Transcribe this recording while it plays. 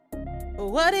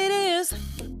What it is?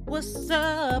 What's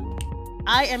up?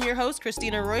 I am your host,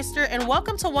 Christina Royster, and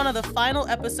welcome to one of the final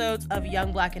episodes of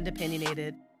Young Black and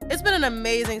Opinionated. It's been an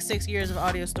amazing 6 years of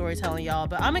audio storytelling, y'all,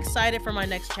 but I'm excited for my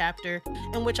next chapter,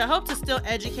 in which I hope to still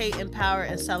educate, empower,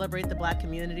 and celebrate the Black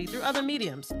community through other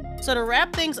mediums. So to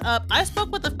wrap things up, I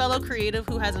spoke with a fellow creative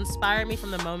who has inspired me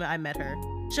from the moment I met her.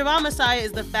 Siobhan Messiah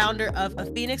is the founder of A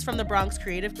Phoenix from the Bronx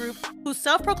creative group, whose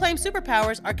self-proclaimed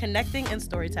superpowers are connecting and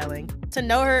storytelling. To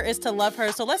know her is to love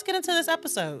her, so let's get into this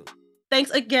episode. Thanks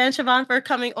again, Siobhan, for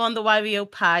coming on the YBO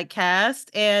podcast.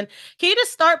 And can you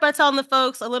just start by telling the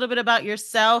folks a little bit about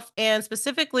yourself and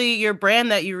specifically your brand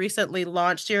that you recently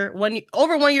launched? You're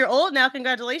over 1 year old now.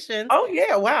 Congratulations. Oh,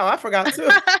 yeah. Wow. I forgot too.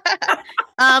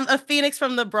 A Phoenix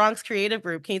from the Bronx creative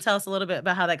group. Can you tell us a little bit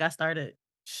about how that got started?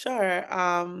 Sure.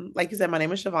 Like you said, my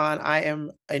name is Siobhan. I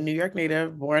am a New York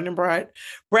native, born and bred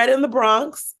in the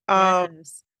Bronx.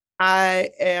 Yes. I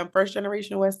am first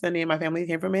generation West Indian. My family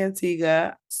came from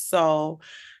Antigua. So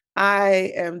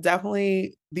I am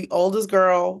definitely the oldest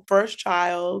girl, first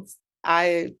child.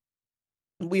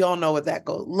 We all know what that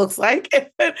looks like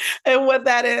and what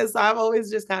that is. So I've always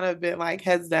just kind of been like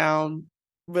heads down,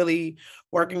 really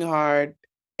working hard.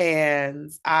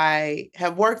 And I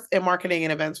have worked in marketing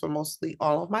and events for mostly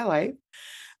all of my life.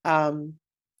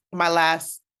 My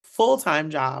last full-time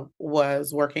job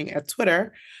was working at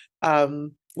Twitter,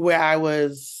 where I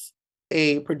was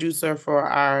a producer for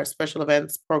our special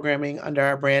events programming under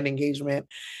our brand engagement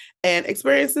and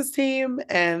experiences team.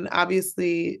 And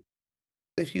obviously,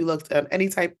 if you looked at any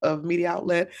type of media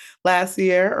outlet last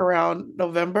year around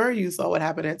November, you saw what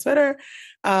happened at Twitter.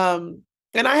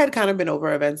 And I had kind of been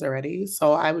over events already.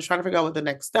 So I was trying to figure out what the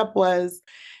next step was.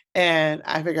 And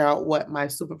I figured out what my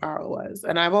superpower was.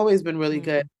 And I've always been really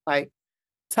good, like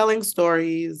telling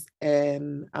stories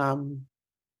and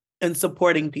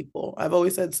supporting people. I've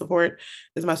always said support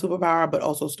is my superpower, but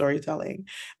also storytelling.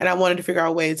 And I wanted to figure out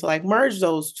a way to like merge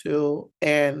those two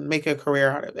and make a career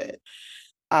out of it.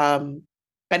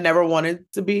 I never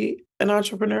wanted to be an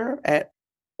entrepreneur at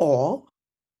all.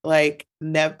 Like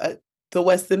never. The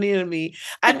West Indian in me.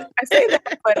 I say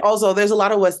that, but also there's a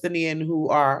lot of West Indian who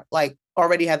are like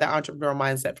already had that entrepreneurial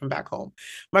mindset from back home.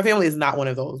 My family is not one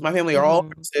of those. My family are all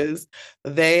nurses.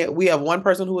 We have one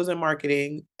person who was in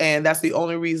marketing, and that's the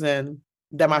only reason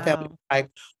that my family was like,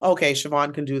 okay,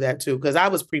 Siobhan can do that too. Because I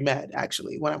was pre-med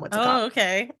actually when I went to college.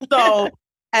 Okay. So,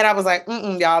 and I was like,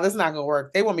 y'all, this is not gonna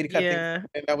work. They want me to cut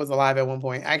things that was alive at one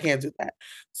point. I can't do that.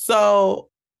 So,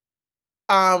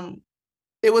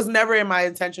 it was never in my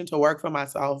intention to work for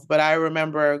myself, but I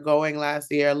remember going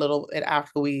last year, a little bit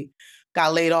after we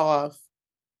got laid off,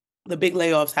 the big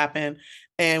layoffs happened,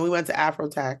 and we went to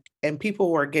Afrotech, and people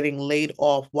were getting laid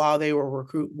off while they were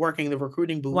working the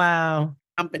recruiting booth. Wow.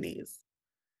 Companies.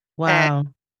 Wow. And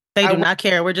they do not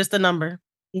care. We're just a number.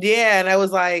 Yeah. And I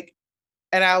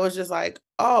was just like,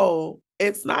 oh,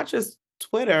 it's not just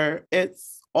Twitter.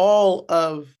 It's all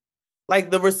of like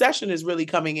the recession is really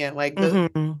coming in. Like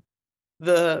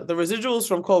the residuals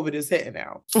from COVID is hitting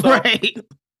now. So right.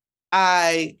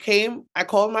 I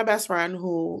called my best friend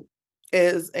who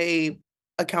is a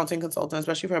accounting consultant,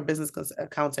 especially for business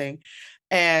accounting.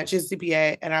 And she's a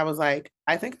CPA. And I was like,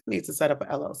 I think I need to set up an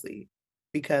LLC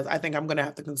because I think I'm going to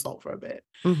have to consult for a bit.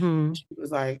 She was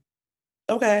like,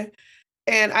 okay.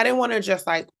 And I didn't want to just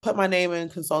like put my name in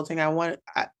consulting.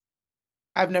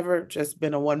 I've never just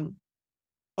been a one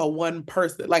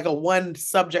person, like a one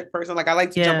subject person. Like I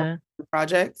like to jump on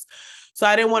projects. So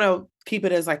I didn't want to keep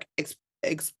it as like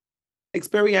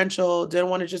experiential. Didn't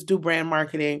want to just do brand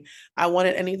marketing. I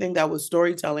wanted anything that was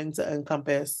storytelling to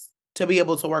encompass, to be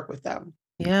able to work with them.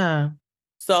 Yeah.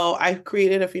 So I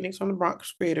created a Phoenix from the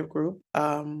Bronx creative group.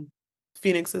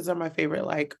 Phoenixes are my favorite,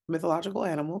 like mythological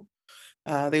animal.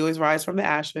 They always rise from the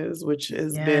ashes, which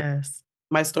has been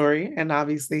my story. And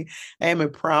obviously I am a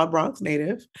proud Bronx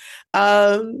native.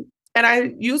 And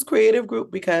I use creative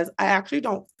group because I actually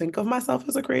don't think of myself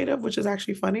as a creative, which is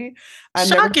actually funny.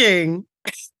 Shocking.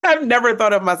 I've never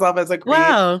thought of myself as a creative.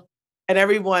 Wow. And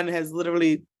everyone has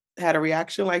literally had a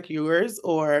reaction like yours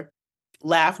or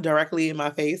laughed directly in my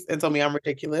face and told me I'm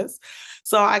ridiculous.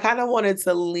 So I kind of wanted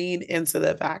to lean into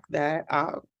the fact that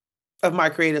of my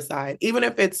creative side, even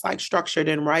if it's like structured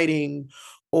in writing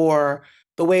or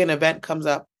the way an event comes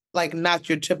up, like not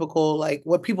your typical, like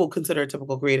what people consider a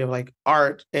typical creative, like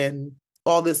art and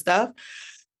all this stuff.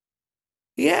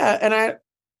 Yeah. And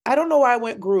I don't know why I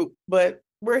went group, but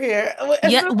we're here.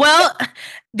 Yeah. Well,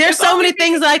 there's so many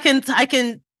things I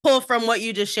can pull from what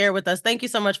you just shared with us. Thank you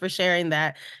so much for sharing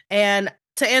that. And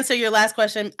to answer your last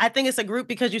question, I think it's a group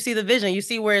because you see the vision, you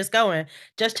see where it's going.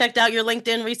 Just checked out your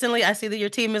LinkedIn recently. I see that your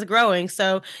team is growing.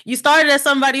 So you started as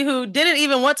somebody who didn't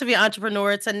even want to be an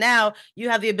entrepreneur to now you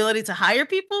have the ability to hire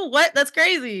people. What? That's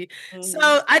crazy.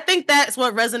 So I think that's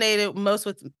what resonated most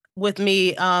with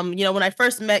me. When I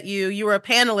first met you, you were a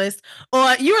panelist,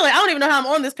 or you were like, I don't even know how I'm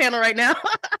on this panel right now.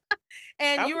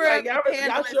 And I you was were like, a y'all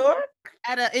panelist sure?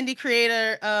 at an indie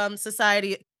creator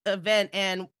society event,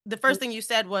 and the first thing you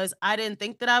said was, I didn't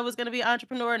think that I was going to be an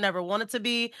entrepreneur, never wanted to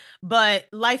be, but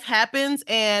life happens,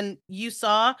 and you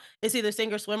saw it's either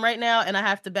sink or swim right now, and I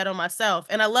have to bet on myself.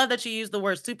 And I love that you use the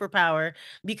word superpower,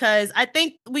 because I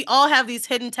think we all have these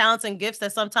hidden talents and gifts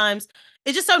that sometimes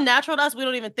it's just so natural to us we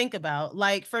don't even think about.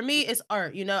 Like for me, it's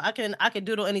art. I can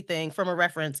doodle anything from a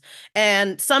reference.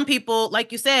 And some people,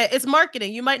 like you said, it's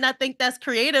marketing. You might not think that's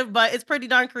creative, but it's pretty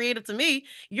darn creative to me.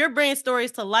 You're bringing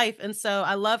stories to life. And so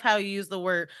I love how you use the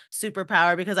word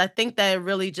superpower, because I think that it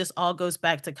really just all goes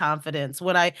back to confidence.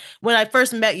 When I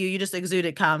first met you, you just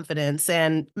exuded confidence.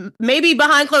 And maybe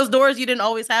behind closed doors, you didn't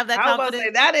always have that I was about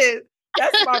to confidence. say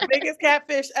that's my biggest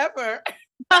catfish ever.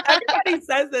 Everybody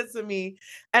says this to me.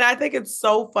 And I think it's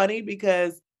so funny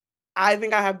because I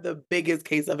think I have the biggest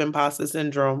case of imposter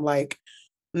syndrome, like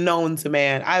known to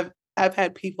man. I've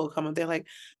had people come and they're like,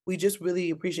 we just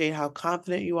really appreciate how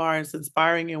confident you are and it's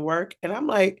inspiring your work. And I'm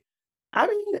like, I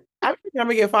mean, I'm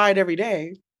gonna get fired every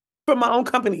day from my own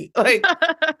company. Like,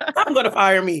 I'm gonna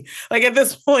fire me. Like at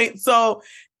this point. So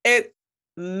it's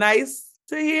nice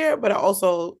to hear, but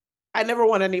I never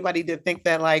want anybody to think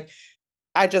that like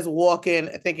I just walk in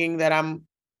thinking that I'm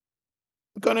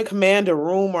gonna command a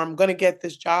room or I'm gonna get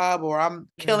this job or I'm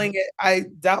Yeah. killing it. I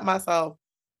doubt myself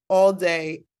all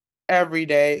day, every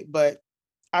day, but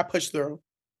I push through.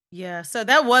 Yeah, so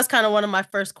that was kind of one of my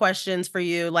first questions for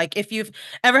you. Like, if you've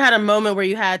ever had a moment where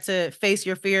you had to face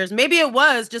your fears, maybe it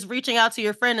was just reaching out to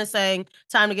your friend and saying,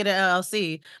 time to get an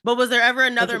LLC. But was there ever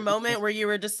another 100%. moment where you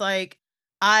were just like,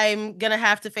 I'm going to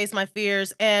have to face my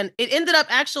fears? And it ended up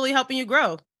actually helping you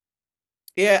grow.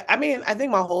 Yeah, I mean, I think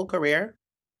my whole career,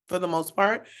 for the most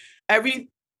part, every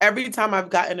every time I've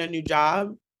gotten a new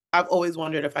job, I've always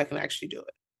wondered if I can actually do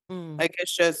it. Mm, Like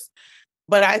it's just,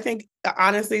 but I think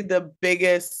honestly, the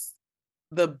biggest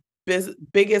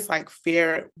like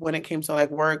fear when it came to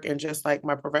like work and just like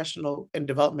my professional and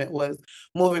development was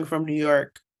moving from New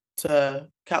York to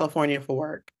California for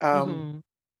work. hmm.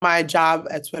 My job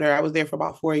at Twitter, I was there for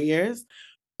about 4 years.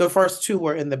 The first two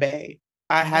were in the Bay.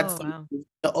 I had Oh, to wow. move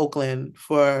to Oakland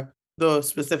for the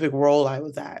specific role I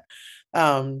was at.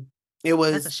 Um, it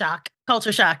That's a was shock.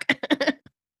 Culture shock.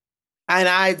 and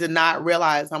I did not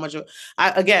realize how much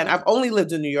again, I've only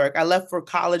lived in New York. I left for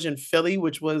college in Philly,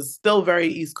 which was still very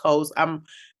East Coast. I'm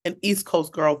an East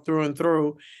Coast girl through and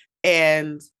through.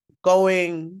 And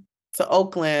going to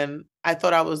Oakland, I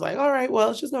thought I was like, all right, well,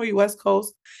 it's just gonna be West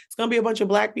Coast. It's gonna be a bunch of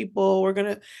Black people.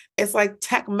 It's like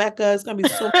tech mecca. It's gonna be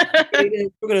so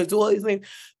creative. We're gonna do all these things.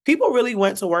 People really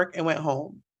went to work and went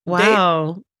home.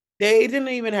 Wow. They didn't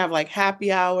even have like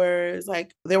happy hours.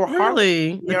 Like they were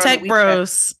hardly Really? The there on the tech weekend.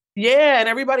 bros. Yeah, and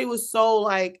everybody was so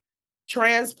like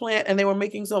transplant and they were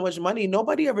making so much money.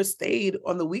 Nobody ever stayed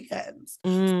on the weekends.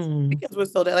 Mm, Weekends were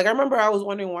so dead. Like I remember I was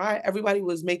wondering why everybody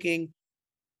was making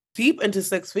deep into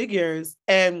six figures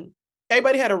and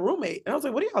everybody had a roommate. And I was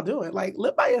like, what are y'all doing? Like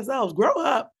live by yourselves, grow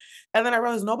up. And then I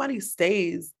realized nobody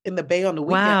stays in the Bay on the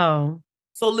weekend. wow.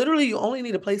 So literally you only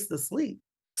need a place to sleep.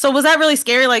 So was that really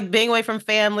scary, like being away from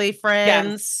family, Yes,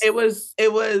 friends? it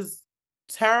was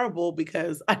terrible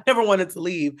because I never wanted to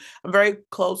leave. I'm very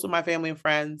close with my family and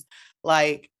friends.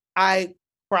 Like I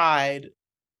cried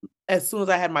as soon as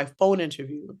I had my phone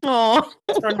interview. Oh,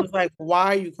 My friend was like, "Why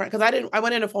are you crying?" Because I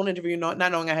went in a phone interview not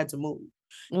knowing I had to move.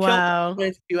 Killed wow. the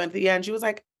interview at the end. She was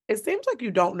like, "It seems like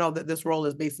you don't know that this role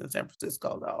is based in San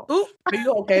Francisco, though. Ooh. Are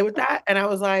you okay with that?" And I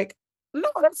was like, "No,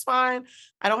 that's fine.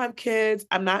 I don't have kids.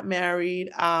 I'm not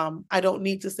married. I don't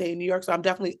need to stay in New York, so I'm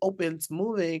definitely open to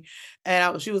moving."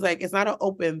 And she was like, "It's not an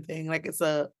open thing. Like it is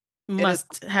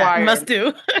Must required."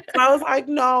 do. So I was like,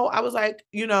 "No." I was like,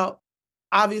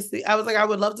 obviously, I was like, I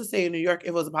would love to stay in New York if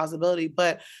it was a possibility,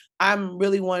 but I'm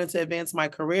really wanting to advance my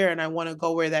career and I want to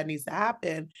go where that needs to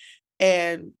happen.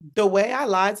 And the way I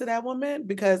lied to that woman,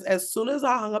 because as soon as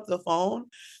I hung up the phone,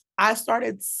 I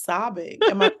started sobbing.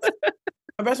 And my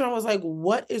best friend was like,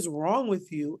 "What is wrong with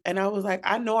you?" And I was like,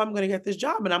 "I know I'm going to get this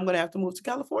job and I'm going to have to move to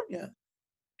California."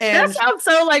 That And sounds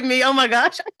so like me. Oh my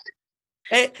gosh.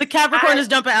 it, The Capricorn I is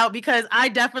jumping out, because I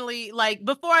definitely, like,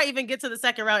 before I even get to the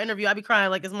second round interview, I'd be crying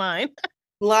like it's mine.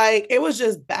 like it was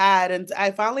just bad. And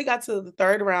I finally got to the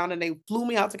third round and they flew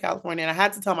me out to California. And I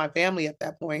had to tell my family at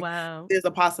that point, Wow. there's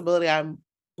a possibility I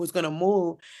was gonna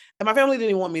move, and my family didn't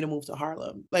even want me to move to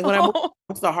Harlem. Like when I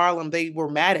moved to Harlem, they were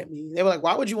mad at me. They were like,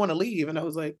 "Why would you want to leave?" And I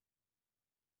was like,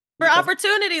 For "Because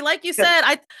opportunity, like you said,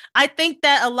 I think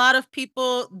that a lot of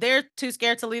people, they're too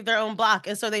scared to leave their own block,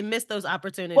 and so they miss those well, my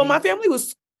opportunities. family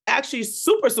was actually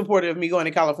super supportive of me going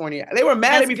to California. They were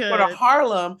mad at That's me for going to good.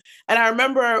 Harlem, and I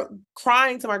remember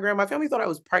crying to my grandma. My family thought I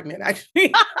was pregnant.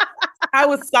 Actually, I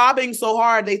was sobbing so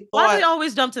hard. Why do we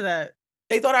always jump to that?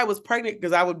 They thought I was pregnant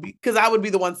because I would be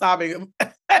the one sobbing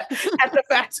at the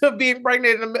fact of being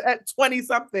pregnant at 20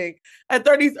 something, at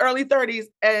 30s, early 30s.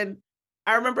 And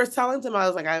I remember telling them, I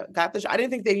was like, I got this. I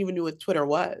didn't think they even knew what Twitter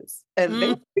was. And they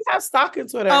Mm. have stock in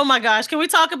Twitter. Oh my gosh. Can we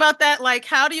talk about that? Like,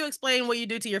 how do you explain what you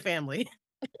do to your family?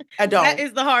 I That don't.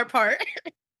 is the hard part.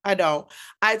 I don't.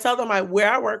 I tell them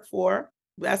where I work for.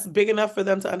 That's big enough for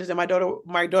them to understand. My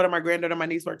granddaughter, my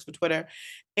niece works for Twitter.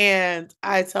 And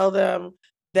I tell them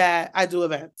that I do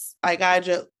events. Like I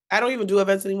don't even do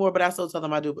events anymore, but I still tell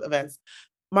them I do events.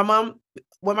 My mom,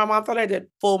 when my mom thought I did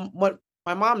what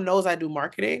my mom knows I do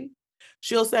marketing,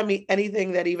 she'll send me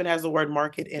anything that even has the word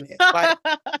market in it. Like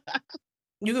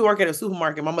you can work at a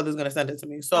supermarket, my mother's gonna send it to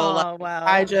me. So like Oh, wow.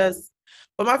 I just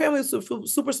but my family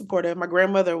was super supportive. My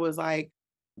grandmother was like,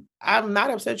 I'm not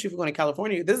upset with you for going to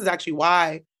California. This is actually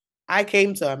why I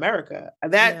came to America.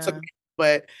 That took Yeah. me,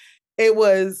 but it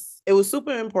was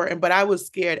super important, but I was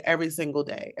scared every single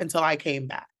day until I came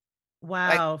back.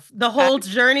 Like Wow. The I, whole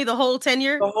journey, the whole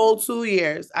tenure? the whole 2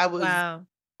 years, Wow.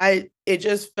 it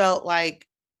just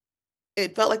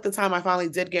it felt like the time I finally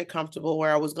did get comfortable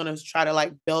where I was gonna try to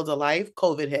like build a life,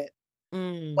 COVID hit. One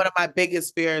Mm. of my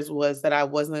biggest fears was that I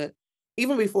wasn't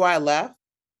even before I left,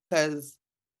 because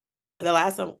the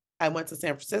last time I went to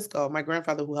San Francisco, my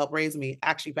grandfather who helped raise me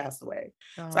actually passed away.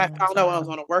 So I Oh, I'm found out when I was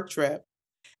sorry. on a work trip,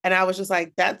 and I was just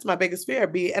like, that's my biggest fear.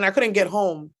 And I couldn't get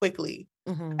home quickly.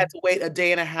 I had Mhm. to wait a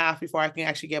day and a half before I can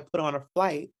actually get put on a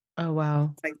flight. Oh,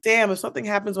 wow. Like, damn, if something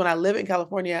happens when I live in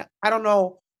California, I don't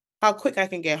know how quick I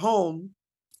can get home.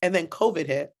 And then COVID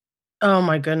hit. Oh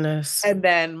my goodness. And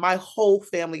then my whole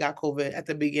family got COVID at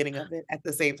the beginning of it at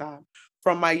the same time,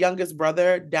 from my youngest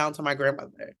brother down to my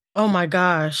grandmother. Oh my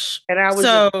gosh. And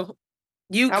So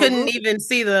you I was couldn't rude. even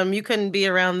see them. You couldn't be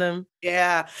around them.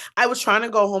 Yeah. I was trying to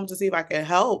go home to see if I could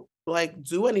help, like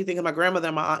do anything. And my grandmother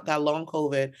and my aunt got long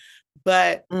COVID.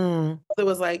 But Mm. it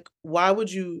was like, why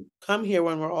would you come here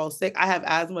when we're all sick? I have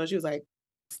asthma. She was like,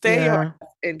 stay your Yeah. ass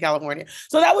in California.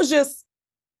 So that was just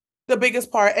the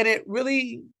biggest part. And it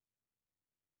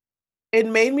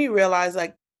made me realize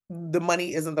like the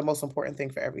money isn't the most important thing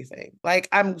for everything. Like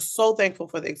I'm so thankful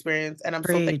for the experience, and I'm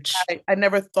so thankful. Preach. I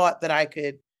never thought that I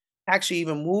could actually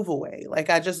even move away. Like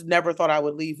I just never thought I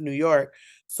would leave New York.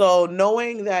 So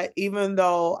knowing that even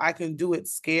though I can do it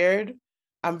scared,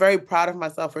 I'm very proud of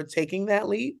myself for taking that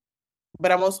leap.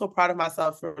 But I'm also proud of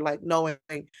myself for like knowing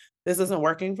this isn't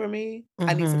working for me.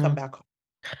 I need to come Mhm. back home.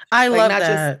 I Like love not just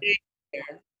that. stay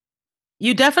there.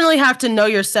 You definitely have to know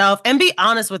yourself and be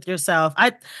honest with yourself.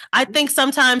 I think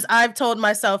sometimes I've told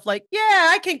myself like, yeah,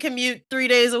 I can commute 3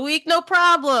 days a week, no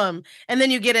problem. And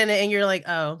then you get in it and you're like,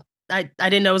 "Oh, I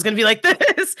didn't know it was going to be like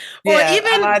this." Or Yeah,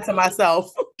 I lied to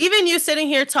myself. even you sitting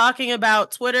here talking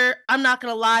about Twitter, I'm not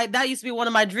gonna lie, that used to be one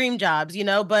of my dream jobs,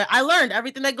 but I learned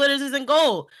everything that glitters isn't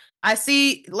gold. I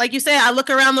see, like you say, I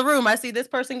look around the room, I see this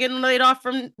person getting laid off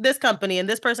from this company and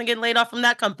this person getting laid off from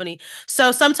that company.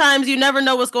 So sometimes you never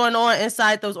know what's going on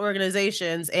inside those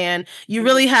organizations, and you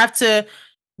really have to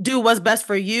do what's best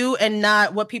for you and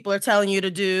not what people are telling you to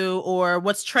do or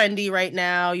what's trendy right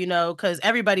now, because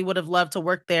everybody would have loved to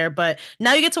work there, but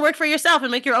now you get to work for yourself and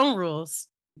make your own rules.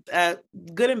 uh,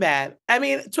 Good and bad. I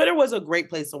mean, Twitter was a great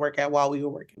place to work at while we were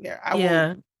working there. I will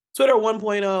Yeah. Twitter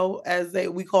 1.0 as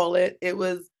we call it. It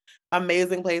was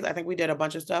amazing place. I think we did a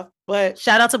bunch of stuff, but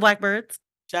Shout out to Blackbirds.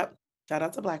 shout, shout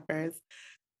out to Blackberries.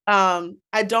 Um,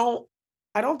 I don't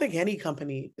I don't think any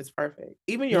company is perfect,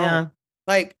 even your own. Yeah.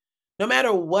 Like no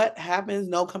matter what happens,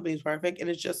 no company is perfect, and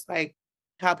it's just like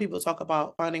how people talk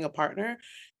about finding a partner.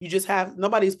 You just have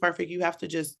nobody's perfect. You have to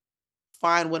just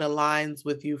find what aligns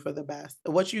with you for the best.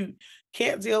 What you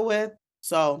can't deal with.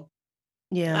 So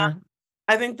uh, Yeah.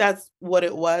 I think that's what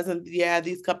it was. And yeah,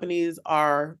 these companies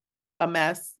are a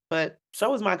mess, but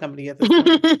so is my company at this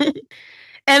point.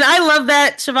 And I love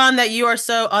that, Siobhan, that you are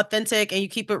so authentic and you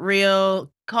keep it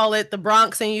real. Call it the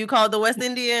Bronx and you call it the West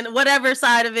Indian, whatever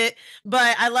side of it.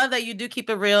 But I love that you do keep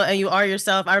it real and you are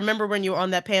yourself. I remember when you were on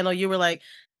that panel, you were like,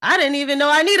 I didn't even know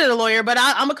I needed a lawyer, but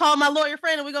I'm gonna call my lawyer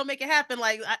friend and we're gonna make it happen.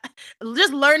 Like,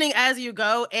 just learning as you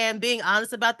go and being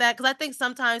honest about that. Cause I think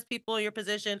sometimes people in your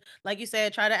position, like you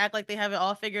said, try to act like they have it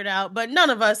all figured out, but none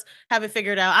of us have it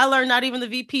figured out. I learned not even the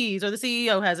VPs or the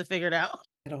CEO has it figured out.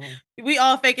 at all. We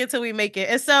all fake it till we make it.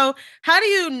 And so, how do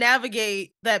you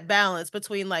navigate that balance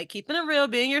between like keeping it real,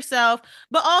 being yourself,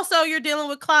 but also you're dealing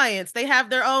with clients? They have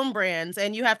their own brands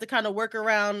and you have to kind of work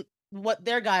around what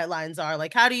their guidelines are.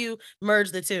 Like, how do you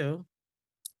merge the two?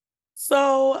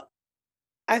 So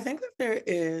I think that there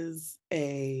is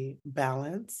a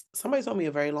balance. Somebody told me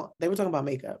they were talking about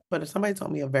makeup, but somebody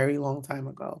told me a very long time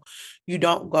ago, you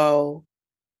don't go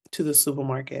to the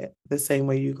supermarket the same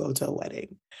way you go to a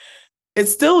wedding.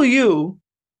 It's still you,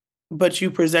 but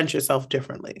you present yourself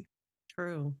differently.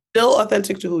 True. Still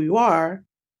authentic to who you are,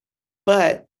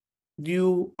 but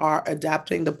you are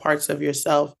adapting the parts of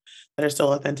yourself that are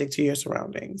still authentic to your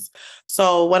surroundings.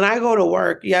 So when I go to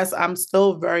work, yes, I'm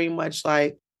still very much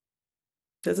like,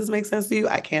 does this make sense to you?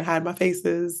 I can't hide my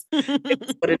faces.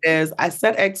 It's what it is. I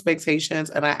set expectations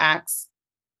and I ask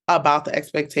about the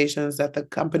expectations that the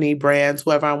company brands,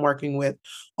 whoever I'm working with,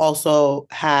 also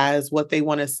has, what they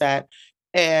want to set.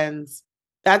 And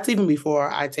that's even before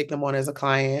I take them on as a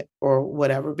client or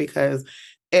whatever, because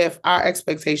if our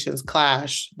expectations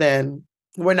clash, then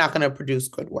we're not going to produce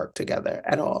good work together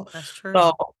at all. That's So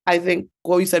true. I think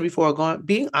what you said before,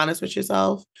 being honest with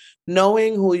yourself,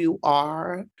 knowing who you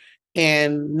are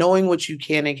and knowing what you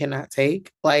can and cannot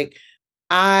take. Like,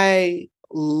 I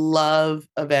love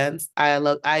events.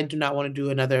 I do not want to do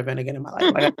another event again in my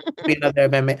life. Like, I be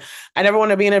another I never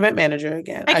want to be an event manager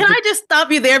again. And can I just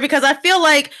stop you there? Because I feel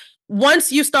like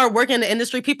once you start working in the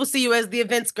industry, people see you as the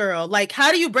events girl. Like,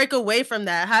 how do you break away from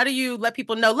that? How do you let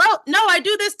people know, no, I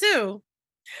do this too?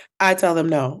 I tell them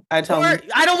no. I Or tell them,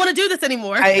 I don't want to do this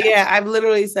anymore. yeah, I've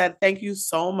literally said, thank you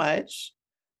so much.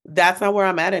 That's not where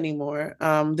I'm at anymore.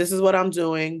 This is what I'm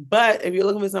doing. But if you're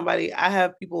looking for somebody, I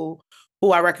have people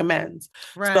who I recommend.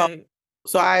 So Right.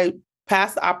 so I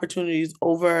pass the opportunities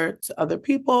over to other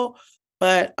people.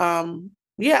 But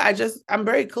yeah, I'm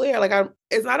very clear. Like,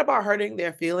 it's not about hurting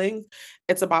their feelings.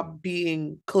 It's about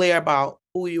being clear about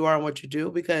who you are and what you do.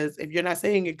 Because if you're not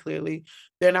saying it clearly,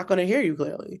 they're not going to hear you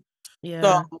clearly. So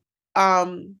Yeah.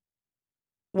 um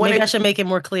when Maybe I it should make it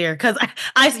more clear because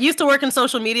I used to work in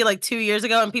social media like 2 years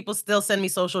ago and people still send me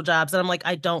social jobs. And I'm like,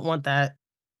 I don't want that.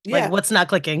 Like, yeah, what's not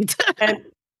clicking?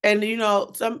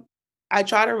 and some I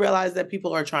try to realize that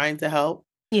people are trying to help.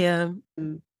 Yeah.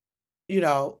 And,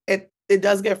 it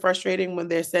does get frustrating when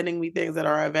they're sending me things at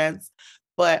our events,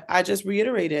 but I just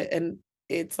reiterate it, and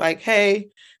it's like,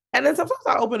 hey, and then sometimes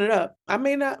I open it up. I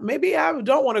may not, maybe I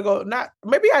don't want to go, not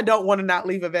maybe I don't want to not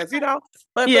leave events, but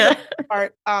for the Yeah. most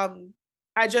part,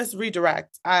 I just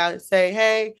redirect. I say,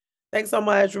 hey, thanks so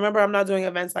much. Remember, I'm not doing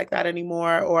events like that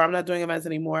anymore, or I'm not doing events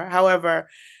anymore. However,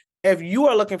 if you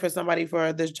are looking for somebody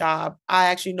for this job, I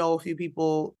actually know a few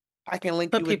people. I can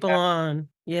link Put you with people them. on.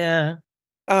 Yeah.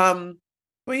 Um,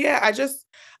 but yeah,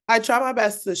 I try my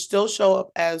best to still show up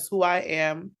as who I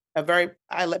am.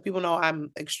 I let people know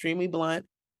I'm extremely blunt.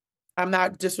 I'm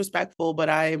not disrespectful, but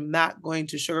I am not going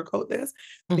to sugarcoat this,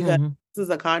 because Hmm. this is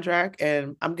a contract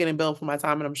and I'm getting billed for my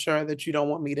time, and I'm sure that you don't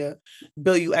want me to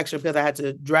bill you extra because I had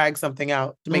to drag something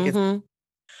out to make it. Hmm.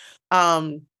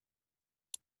 Um,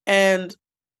 and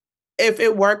if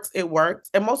it works, it works.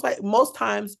 And most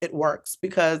times it works,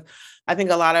 because I think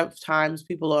a lot of times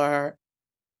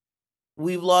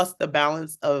we've lost the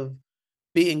balance of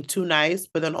being too nice,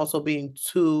 but then also being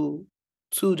too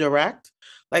direct.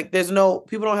 Like,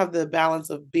 people don't have the balance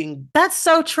of being, That's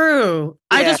so true.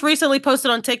 I yeah, just recently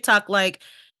posted on TikTok, like,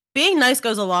 being nice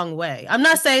goes a long way. I'm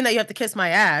not saying that you have to kiss my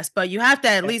ass, but you have to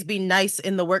at least be nice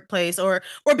in the workplace or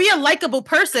be a likable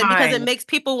person because it kind. makes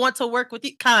people want to work with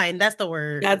you. Kind, that's the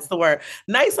word. That's the word.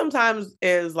 Nice sometimes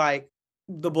is like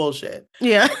the bullshit.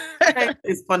 Yeah. Kind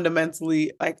is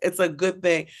fundamentally like, it's a good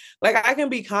thing. Like, I can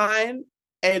be kind,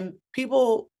 and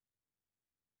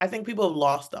I think people have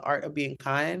lost the art of being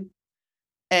kind,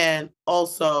 and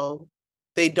also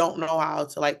they don't know how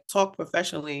to like talk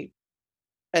professionally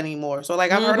anymore. So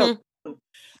like, Hmm.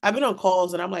 I've been on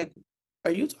calls and I'm like,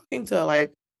 are you talking to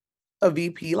like a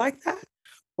VP like that?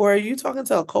 Or are you talking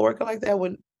to a coworker like that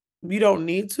when you don't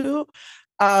need to?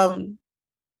 Um,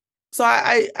 so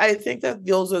I think that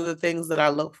those are the things that I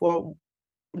look for,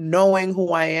 knowing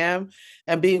who I am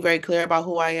and being very clear about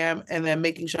who I am, and then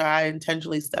making sure I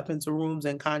intentionally step into rooms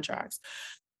and contracts.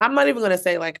 I'm not even gonna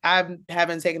say like I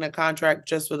haven't taken a contract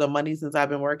just for the money since I've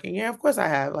been working here. Of course I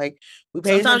have. Like, we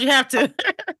pay Sometimes attention. you have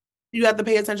to. You have to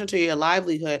pay attention to your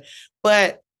livelihood.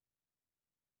 But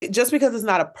just because it's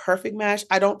not a perfect match,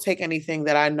 I don't take anything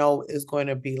that I know is going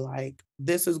to be like,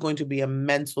 this is going to be a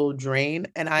mental drain,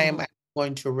 and I am Mhm.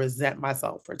 going to resent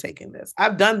myself for taking this.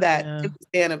 I've done that Yeah. in the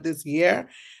span of this year,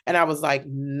 and I was like,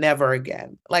 never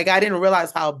again. Like, I didn't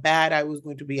realize how bad I was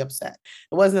going to be upset.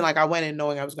 It wasn't like I went in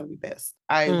knowing I was going to be pissed.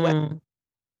 I went Mm.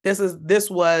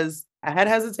 I had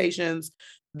hesitations.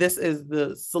 This is the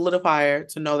solidifier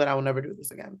to know that I will never do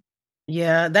this again.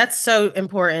 Yeah, that's so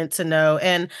important to know.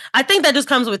 And I think that just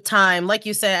comes with time. Like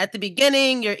you said, at the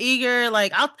beginning, you're eager,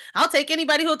 like I'll take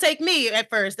anybody who'll take me at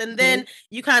first. And Mhm. then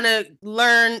you kind of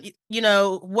learn,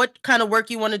 what kind of work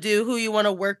you want to do, who you want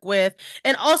to work with.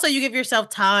 And also you give yourself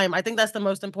time. I think that's the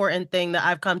most important thing that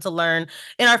I've come to learn.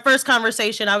 In our first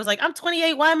conversation, I was like, I'm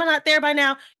 28. Why am I not there by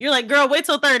now? You're like, girl, wait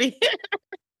till 30.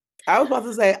 I was about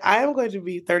to say I am going to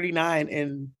be 39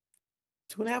 in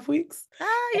 2.5 weeks. Ah,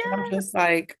 And I'm just yes.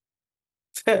 like,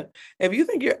 if you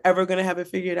think you're ever gonna have it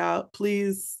figured out,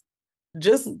 please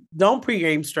just don't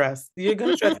pregame stress. You're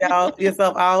gonna stress out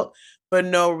yourself out for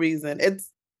no reason. It's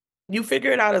you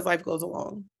figure it out as life goes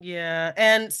along. Yeah.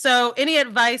 And so, any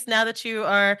advice now that you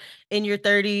are in your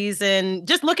 30s and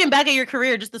just looking back at your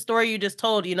career, just the story you just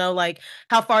told, like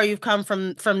how far you've come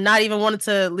from not even wanting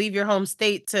to leave your home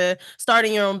state to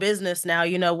starting your own business now,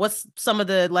 what's some of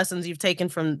the lessons you've taken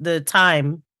from the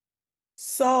time?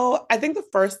 So I think the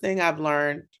first thing I've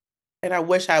learned, and I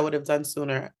wish I would have done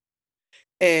sooner,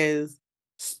 is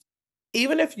s-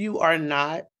 even if you're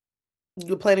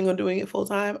planning on doing it full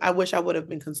time, I wish I would have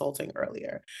been consulting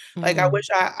earlier. Like I Mhm. wish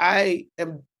I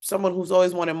am someone who's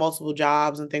always wanted multiple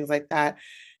jobs and things like that.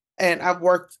 And I've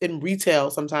worked in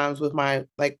retail sometimes with my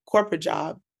like corporate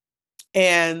job.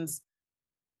 And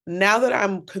now that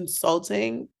I'm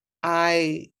consulting,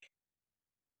 I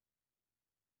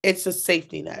it's a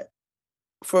safety net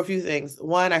for a few things.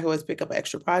 One, I can always pick up an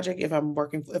extra project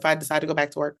if I decide to go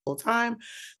back to work full time.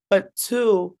 But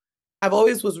two, I've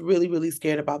always was really, really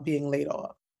scared about being laid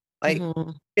off. Like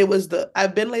Mhm.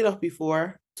 I've been laid off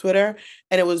before, Twitter,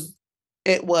 and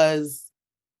it was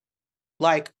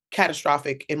like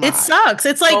catastrophic in my It eyes. sucks.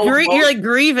 It's like So you're like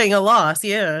grieving a loss.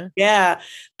 Yeah. yeah.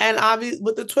 And obviously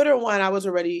with the Twitter one, I was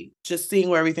already just seeing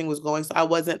where everything was going. So I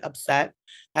wasn't upset.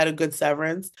 I had a good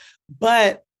severance.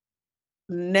 But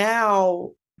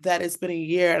now that it's been a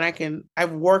year and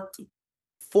I've worked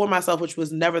for myself, which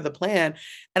was never the plan,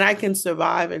 and I can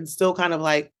survive and still kind of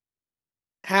like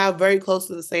have very close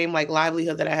to the same like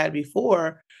livelihood that I had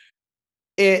before,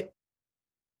 it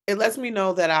it lets me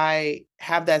know that I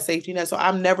have that safety net. So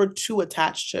I'm never too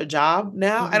attached to a job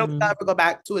now. I don't think I'll Mhm. ever go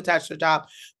back too attached to a job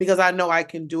because I know I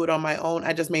can do it on my own.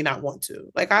 I just may not want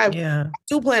to. Like I Yeah.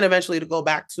 do plan eventually to go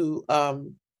back to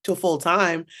full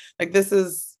time. Like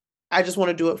I just want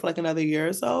to do it for like another year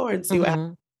or so and see what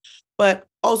happens. Mhm. But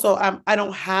also I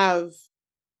don't have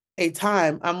a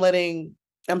time.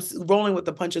 Rolling with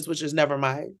the punches, which is never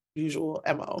my usual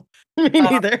MO Me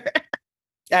neither.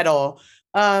 at all.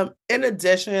 In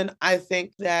addition, I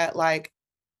think that like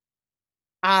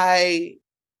I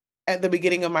at the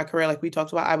beginning of my career, like we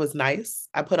talked about, I was nice.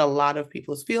 I put a lot of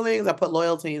people's feelings. I put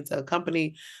loyalty into a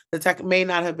company. The tech may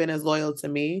not have been as loyal to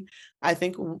me. I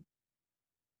think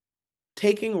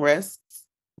taking risks,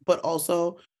 but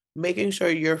also making sure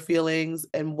your feelings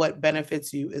and what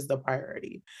benefits you is the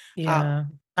priority. Uh, Yeah.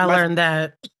 I my learned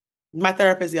that. my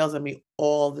therapist yells at me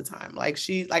all the time. Like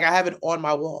I have it on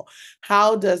my wall.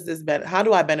 How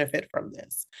do I benefit from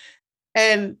this?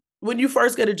 And when you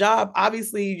first get a job,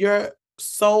 obviously you're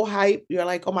so hyped. You're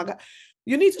like, oh my God.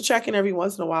 You need to check in every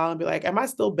once in a while and be like, am I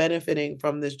still benefiting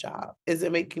from this job? Is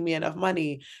it making me enough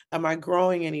money? Am I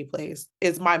growing any place?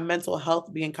 Is my mental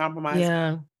health being compromised in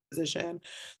Yeah. this position?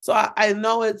 So I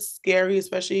know it's scary,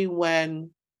 especially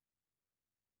when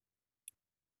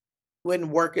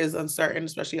work is uncertain,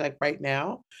 especially like right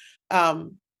now.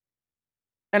 Um,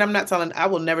 and I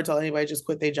will never tell anybody just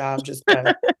quit their job just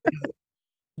because.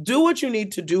 Do what you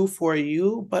need to do for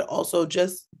you, but also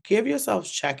just give yourself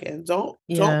check-ins. Don't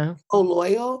Yeah. be so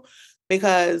loyal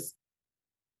because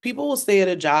people will stay at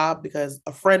a job because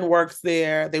a friend works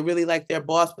there. They really like their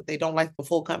boss, but they don't like the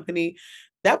full company.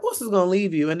 That boss is gonna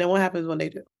leave you. And then what happens when they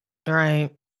do?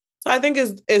 Right. So I think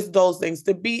it's those things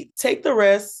take the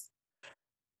risk,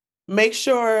 make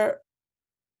sure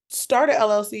start an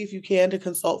LLC if you can to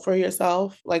consult for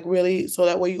yourself, like really, so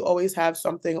that way you always have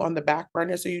something on the back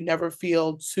burner so you never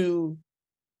feel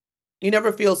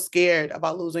scared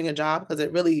about losing a job because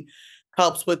it really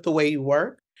helps with the way you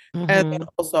work. And then Mhm.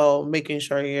 also making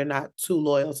sure you're not too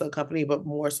loyal to a company, but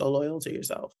more so loyal to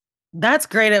yourself. That's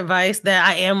great advice that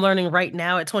I am learning right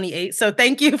now at 28. So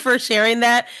thank you for sharing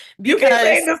that You keep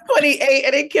saying because this 28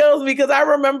 and it kills me because I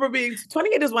remember being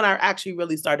 28 is when I actually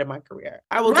really started my career.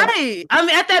 I will tell right. I'm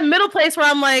at that middle place where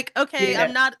I'm like, okay, yeah.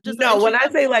 I'm not just an No, entry when I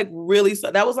say level. like really, so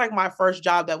that was like my first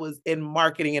job that was in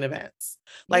marketing and events.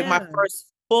 Like my Yeah. first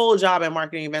full job in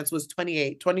marketing events was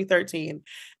 2013.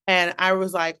 And I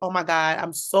was like, oh my God,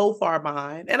 I'm so far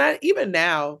behind. And even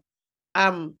now,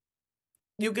 I'm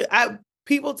you could I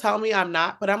people tell me I'm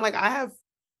not, but I'm like, I have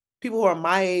people who are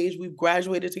my age, we've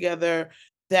graduated together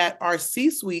that are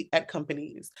C-suite at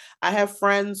companies. I have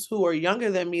friends who are younger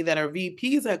than me that are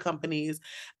VPs at companies.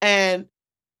 And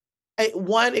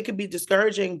it could be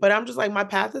discouraging, but I'm just like, my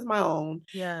path is my own.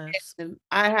 Yes. And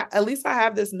at least I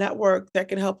have this network that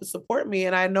can help and support me.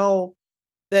 And I know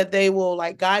that they will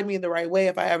like guide me in the right way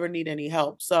if I ever need any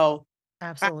help. So I,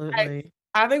 Absolutely.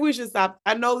 I think we should stop.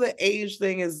 I know the age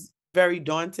thing is very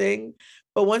daunting,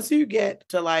 but once you get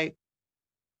to like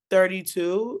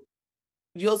 32,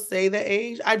 you'll say the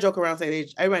age. I joke around, say the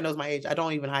age. Everybody knows my age. I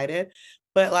don't even hide it.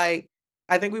 But like,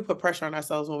 I think we put pressure on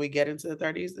ourselves when we get into the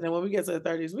 30s. And then when we get to the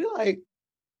 30s, we like,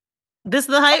 This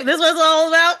the hype. This was all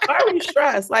about. why are we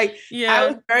stressed? Like, I Yeah.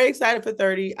 was very excited for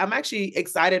 30. I'm actually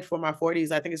excited for my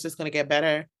 40s. I think it's just going to get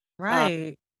better. Uh,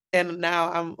 Right. and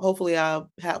now hopefully I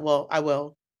will.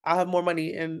 I'll have more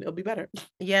money and it'll be better.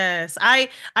 Yes, I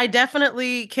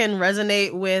definitely can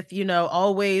resonate with,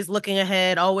 always looking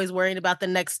ahead, always worrying about the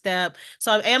next step.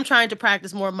 So I am trying to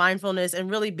practice more mindfulness and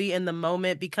really be in the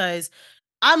moment because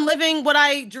I'm living what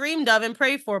I dreamed of and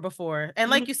prayed for before. And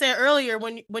Mhm. like you said earlier,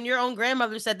 when your own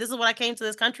grandmother said, "This is what I came to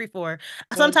this country for."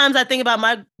 Good. Sometimes I think about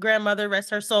my grandmother, rest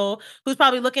her soul, who's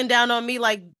probably looking down on me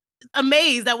like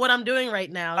amazed at what I'm doing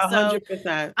right now. So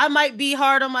 100%. I might be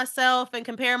hard on myself and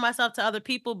compare myself to other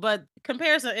people, but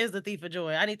comparison is the thief of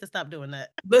joy. I need to stop doing that.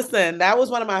 Listen, that was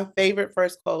one of my favorite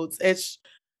first quotes. It's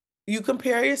you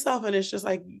compare yourself and it's just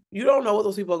like you don't know what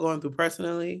those people are going through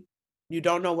personally. You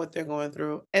don't know what they're going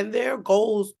through. And their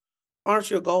goals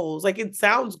aren't your goals. Like it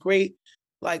sounds great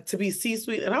like to be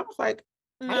C-suite. And I was like,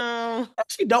 I No.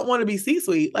 actually don't want to be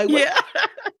C-suite. Like Yeah.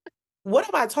 what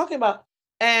am I talking about?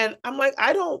 And I'm like,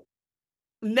 I don't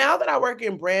now that I work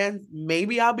in brands,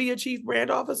 maybe I'll be a chief brand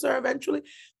officer eventually.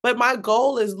 But my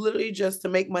goal is literally just to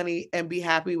make money and be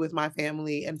happy with my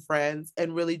family and friends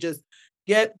and really just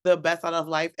get the best out of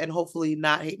life and hopefully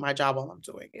not hate my job while I'm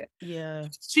doing it. Yeah.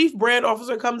 Chief brand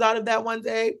officer comes out of that one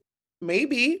day,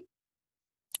 maybe.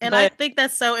 And I But think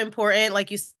that's so important,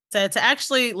 like you said, to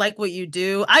actually like what you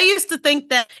do. I used to think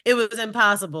that it was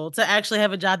impossible to actually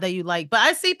have a job that you like, but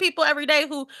I see people every day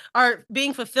who are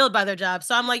being fulfilled by their job.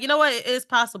 So I'm like, you know what? It is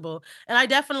possible. And I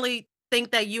definitely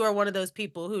think that you are one of those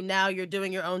people who now you're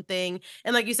doing your own thing.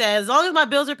 And like you said, as long as my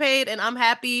bills are paid and I'm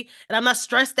happy and I'm not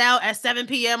stressed out at 7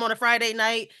 p.m. on a Friday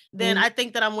night, then mhm, I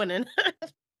think that I'm winning.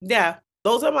 yeah,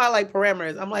 those are my like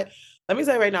parameters. I'm like, let me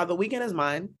say right now, the weekend is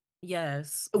mine.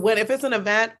 Yes. If it's an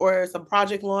event or some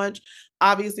project launch,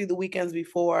 obviously the weekends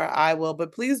before I will,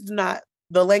 but please do not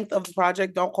the length of the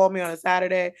project. Don't call me on a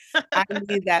Saturday. I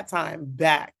need that time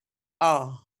back.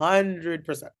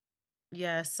 100%.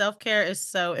 Yeah, self-care is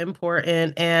so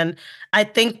important. And I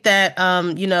think that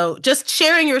just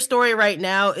sharing your story right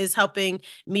now is helping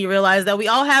me realize that we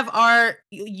all have our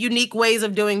unique ways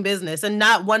of doing business and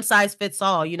not one size fits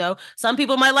all. Some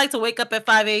people might like to wake up at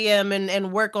 5 a.m.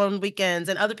 and work on weekends,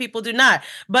 and other people do not.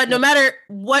 But no Yeah. matter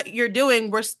what you're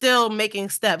doing, we're still making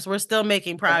steps, we're still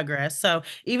making Yeah. progress. So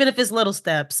even if it's little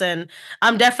steps, and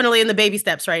I'm definitely in the baby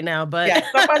steps right now, but Yeah.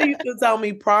 Somebody used to tell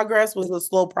me progress was a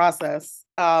slow process.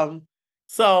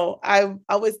 So I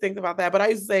always think about that. But I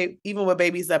used to say, even with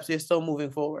baby steps, you're still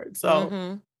moving forward. So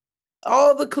hmm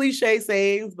all the cliche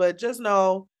sayings, but just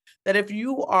know that if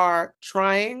you are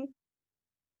trying,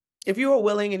 if you are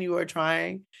willing and you are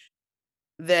trying,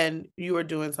 then you are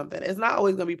doing something. It's not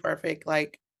always gonna be perfect.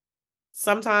 Like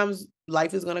sometimes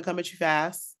life is gonna come at you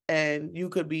fast and you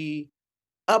could be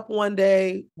up one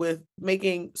day with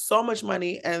making so much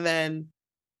money and then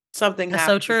something that's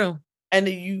so happens true. and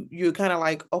then you're kind of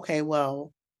like, okay,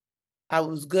 well, I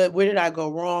was good. Where did I go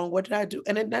wrong? What did I do?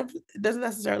 And it doesn't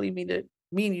necessarily mean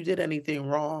you did anything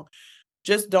wrong.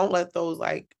 Just don't let those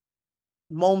like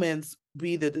moments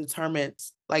be the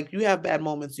determinants. Like you have bad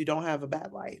moments, you don't have a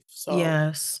bad life. So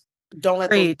Yes. don't let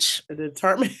those Preach. be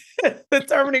the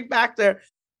determining factor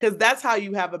because that's how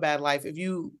you have a bad life. If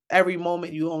you every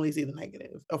moment you only see the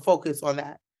negative or focus on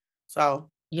that. So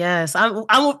Yes, I'm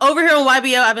over here on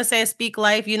YBO. I've been saying speak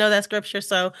life. You know that scripture,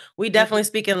 so we mhm, definitely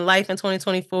speak in life in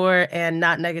 2024 and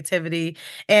not negativity.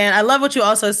 And I love what you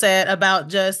also said about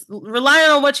just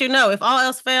relying on what you know. If all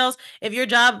else fails, if your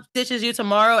job ditches you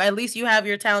tomorrow, at least you have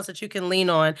your talents that you can lean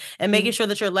on, and mhm, making sure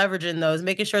that you're leveraging those,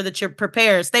 making sure that you're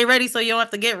prepared. Stay ready so you don't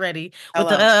have to get ready with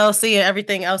the hello. LLC and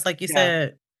everything else, like you Yeah.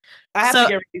 said. I have to So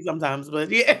get ready sometimes, but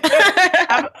yeah.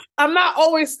 I'm I'm not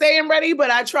always staying ready, but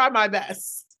I try my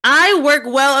best. I work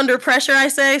well under pressure, I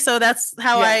say. So that's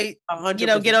how Yeah, I, get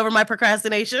 100%. over my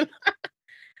procrastination.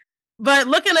 But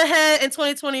looking ahead in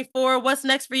 2024, what's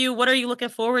next for you? What are you looking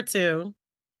forward to?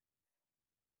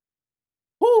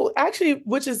 Oh, actually,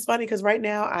 which is funny because right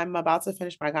now I'm about to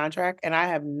finish my contract and I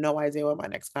have no idea what my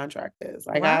next contract is.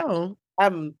 Like Wow.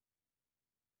 I'm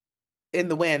in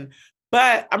the wind,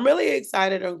 but I'm really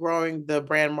excited on growing the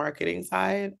brand marketing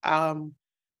side.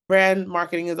 Brand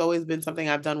marketing has always been something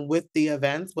I've done with the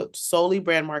events, but solely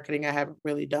brand marketing I haven't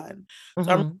really done.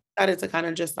 So I'm Hmm. excited to kind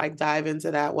of just like dive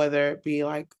into that, whether it be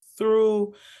like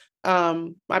through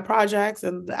my projects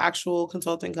and the actual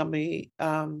consulting company,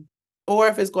 or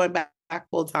if it's going back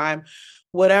full time,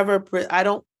 whatever.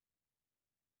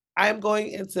 I'm going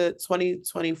into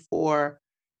 2024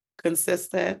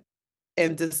 consistent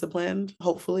and disciplined,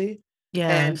 hopefully,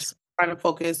 and Yes. trying to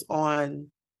focus on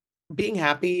being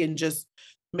happy and just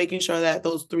making sure that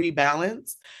those three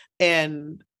balance.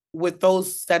 And with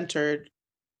those centered,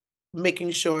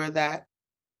 making sure that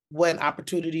when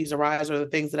opportunities arise or the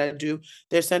things that I do,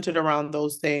 they're centered around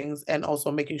those things and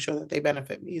also making sure that they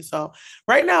benefit me. So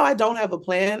right now, I don't have a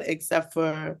plan except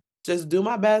for just do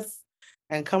my best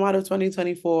and come out of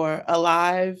 2024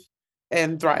 alive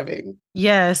and thriving.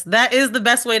 Yes, that is the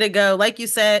best way to go. Like you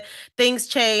said, things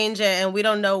change and we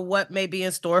don't know what may be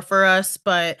in store for us.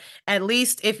 But at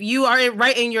least if you are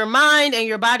right in your mind and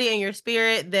your body and your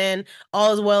spirit, then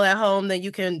all is well at home. Then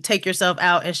you can take yourself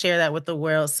out and share that with the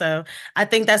world. So I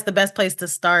think that's the best place to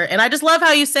start. And I just love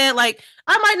how you said, like,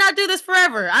 I might not do this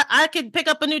forever. I could pick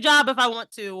up a new job if I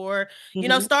want to, or,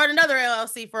 Mhm. start another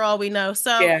LLC for all we know.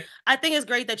 So Yeah. I think it's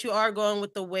great that you are going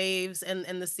with the waves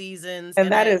and the seasons. And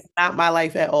And that I, is not my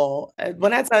life at all.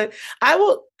 When I tell you, I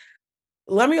will,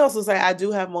 let me also say, I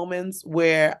do have moments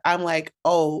where I'm like,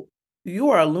 oh,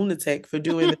 you are a lunatic for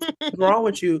doing this. What's wrong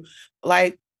with you?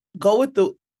 Like, go with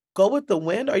the go with the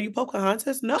wind. Are you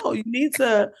Pocahontas? No, you need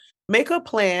to make a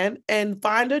plan and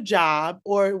find a job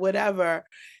or whatever.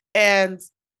 And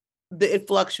it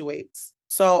fluctuates.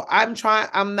 So I'm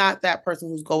not that person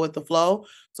who's go with the flow.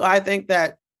 So I think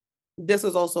that this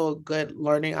is also a good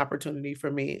learning opportunity for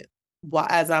me while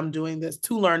as I'm doing this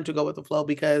to learn to go with the flow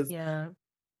because yeah.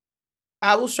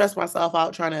 I will stress myself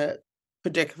out trying to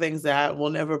predict things that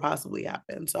will never possibly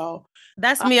happen. So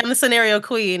That's uh, me. I'm the scenario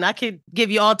queen. I could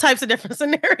give you all types of different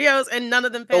scenarios and none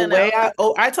of them the pan way out.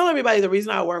 I tell everybody the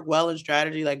reason I work well in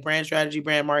strategy, like brand strategy,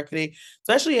 brand marketing,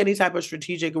 especially any type of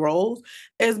strategic roles,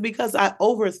 is because I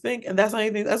overthink, and that's not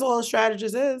anything. That's all a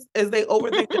strategist is they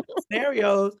overthink the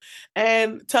scenarios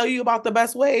and tell you about the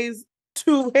best ways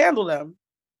to handle them.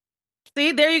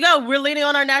 See, there you go. We're leaning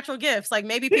on our natural gifts. Like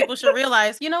maybe people should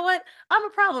realize, you know what? I'm a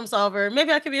problem solver.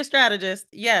 Maybe I could be a strategist.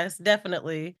 Yes,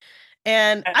 definitely.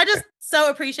 And I just so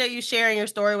appreciate you sharing your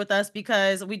story with us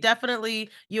because we definitely,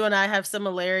 you and I have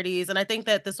similarities. And I think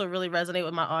that this will really resonate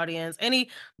with my audience. Any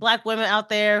Black women out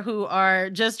there who are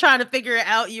just trying to figure it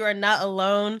out, you are not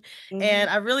alone. Mhm. And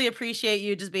I really appreciate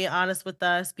you just being honest with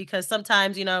us because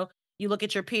sometimes, you look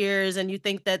at your peers and you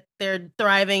think that they're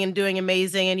thriving and doing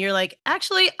amazing and you're like,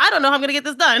 actually, I don't know how I'm going to get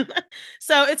this done.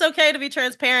 So it's okay to be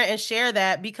transparent and share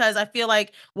that because I feel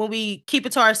like when we keep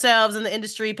it to ourselves in the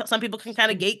industry, some people can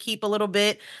kind of gatekeep a little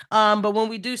bit. But when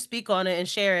we do speak on it and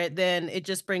share it, then it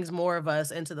just brings more of us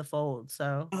into the fold.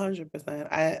 So 100%.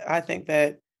 I think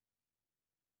that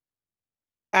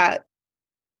uh,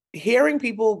 hearing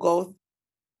people go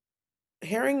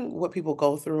hearing what people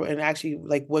go through and actually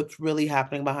like what's really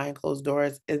happening behind closed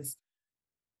doors is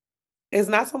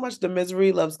not so much the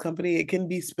misery loves company. It can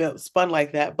be spun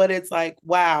like that, but it's like,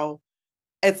 wow,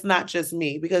 it's not just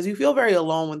me because you feel very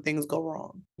alone when things go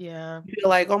wrong. yeah. You feel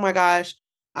like, oh my gosh,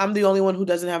 I'm the only one who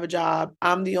doesn't have a job.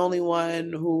 I'm the only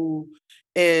one who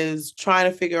is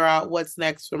trying to figure out what's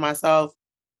next for myself.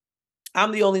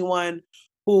 I'm the only one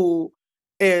who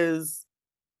is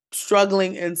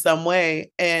struggling in some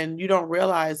way and you don't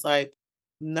realize like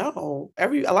no a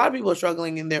lot of people are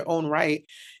struggling in their own right.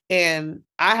 And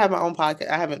I have my own podcast.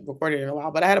 I haven't recorded in a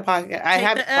while, but I had a podcast. I Take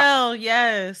have the L.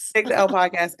 Yes. Take the L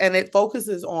podcast, and it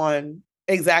focuses on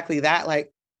exactly that,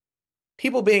 like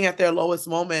people being at their lowest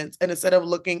moments, and instead of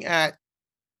looking at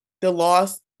the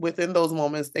loss within those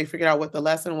moments, they figured out what the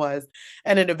lesson was,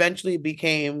 and it eventually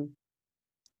became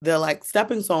the like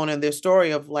stepping stone in their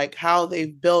story of like how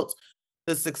they've built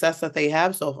the success that they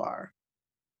have so far.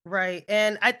 Right.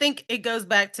 And I think it goes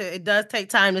back to it does take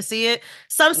time to see it.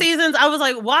 Some seasons I was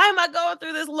like, why am I going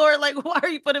through this, Lord? Like, why are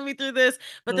you putting me through this?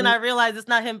 But then Mhm. I realized it's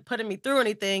not him putting me through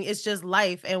anything. It's just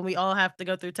life. And we all have to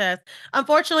go through tests.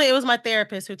 Unfortunately, it was my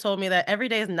therapist who told me that every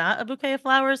day is not a bouquet of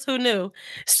flowers. Who knew?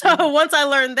 So Mhm. once I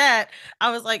learned that,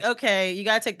 I was like, okay, you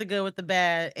got to take the good with the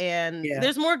bad. And Yeah.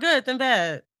 there's more good than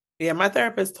bad. Yeah, my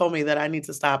therapist told me that I need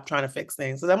to stop trying to fix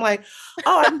things. So I'm like,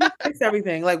 oh, I can just fix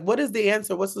everything. Like, what is the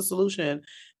answer? What's the solution?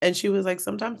 And she was like,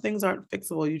 sometimes things aren't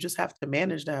fixable. You just have to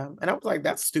manage them. And I was like,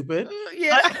 that's stupid.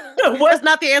 Yeah. That's What?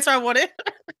 not the answer I wanted.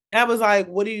 I was like,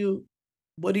 what do you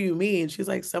mean? She's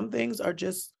like, some things are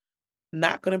just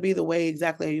not going to be the way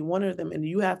exactly you wanted them. And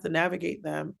you have to navigate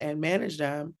them and manage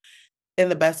them in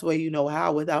the best way you know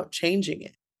how without changing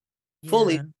it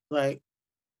fully. Yeah. Like,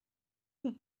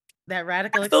 That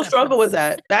radical I still struggle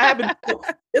acceptance. with that. That happened.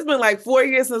 It's been like 4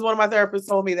 years since one of my therapists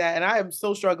told me that, and I am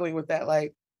still struggling with that.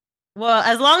 Like, Well,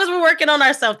 as long as we're working on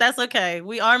ourselves, that's okay.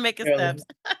 We are making really. steps.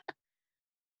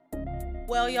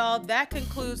 Well, y'all, that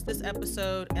concludes this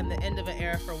episode and the end of an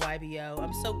era for YBO.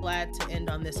 I'm so glad to end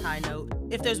on this high note.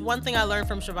 If there's one thing I learned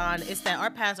from Siobhan, it's that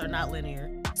our paths are not linear.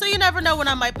 So you never know when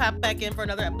I might pop back in for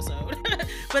another episode.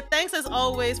 But thanks as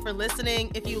always for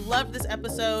listening. If you loved this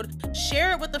episode,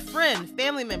 share it with a friend,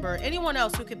 family member, anyone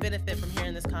else who could benefit from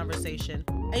hearing this conversation.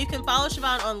 And you can follow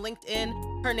Siobhan on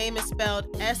LinkedIn. Her name is spelled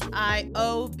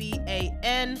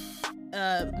Sioban,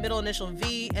 middle initial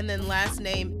V, and then last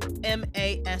name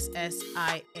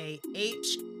Massiah.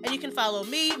 And you can follow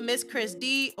me, Miss Chris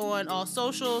D, on all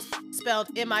socials, spelled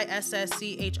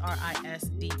MisschrisDee.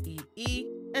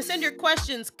 And send your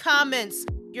questions, comments,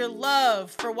 your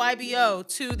love for YBO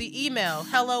to the email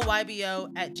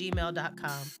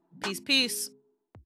helloYBO@gmail.com. Peace, peace.